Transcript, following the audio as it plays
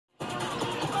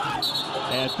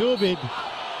And Tubid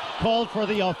called for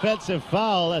the offensive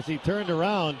foul as he turned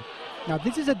around. Now,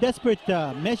 this is a desperate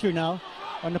measure now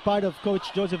on the part of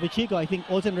Coach Joseph Vichico. I think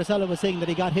Olsen Racela was saying that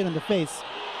he got hit on the face.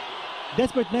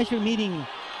 Desperate measure meaning,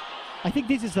 I think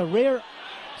this is a rare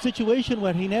situation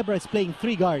where Ginebra is playing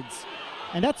 3 guards.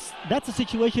 And that's a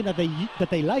situation that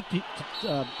they like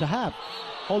to have.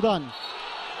 Hold on.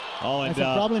 Oh, and there's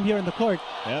a problem here in the court.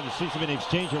 Yeah, there seems to be an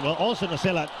exchange here. Well, Olsen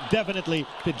Racela definitely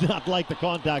did not like the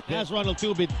contact. As Ronald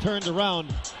Tubid turned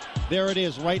around, there it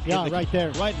is, right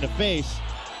there, right in the face.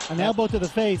 An elbow to the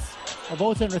face of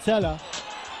Olsen Racela.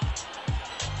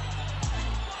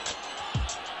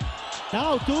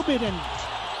 Now Tubid and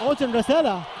Olsen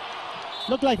Racela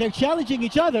look like they're challenging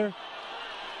each other.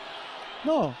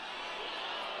 No,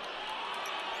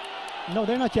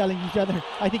 they're not challenging each other.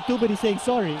 I think Tubid is saying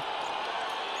sorry.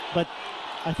 But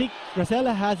I think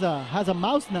Racela has a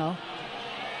mouse now.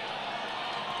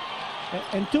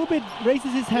 And Tubid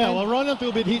raises his hand. Yeah, well, Ronald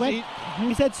Tubid,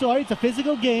 he said sorry. It's a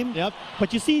physical game. Yep.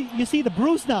 But you see the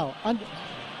bruise now,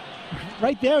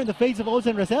 right there in the face of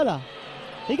Olsen Racela.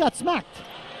 He got smacked.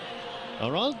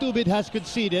 Well, Ronald Tubid has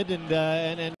conceded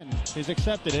and he's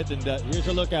accepted it. And here's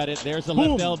a look at it. There's the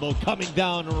left elbow coming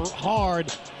down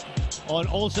hard on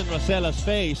Olsen Racela's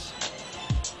face.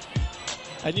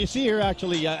 And you see here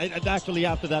actually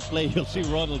after that play, you'll see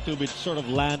Ronald Tubid sort of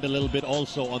land a little bit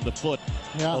also on the foot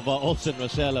of Olsen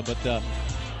Racela.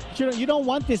 But you don't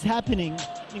want this happening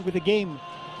with the game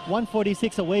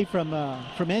 146 away from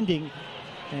ending,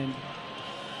 and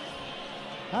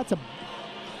that's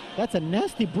a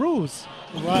nasty bruise.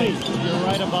 Right, you're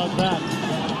right about that.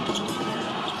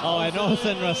 Oh, and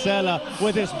Olsen Racela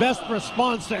with his best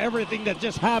response to everything that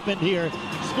just happened here,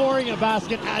 scoring a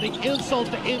basket, adding insult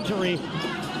to injury.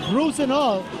 Bruise and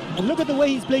all. And look at the way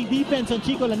he's playing defense on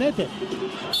Chico Lanete.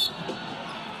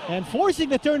 And forcing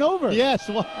the turnover. Yes.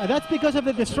 Well, that's because of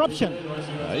the disruption.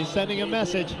 He's sending a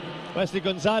message. Wesley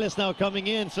Gonzalez now coming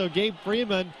in. So Gabe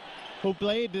Freeman, who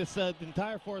played this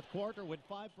entire fourth quarter with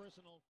 5 personal...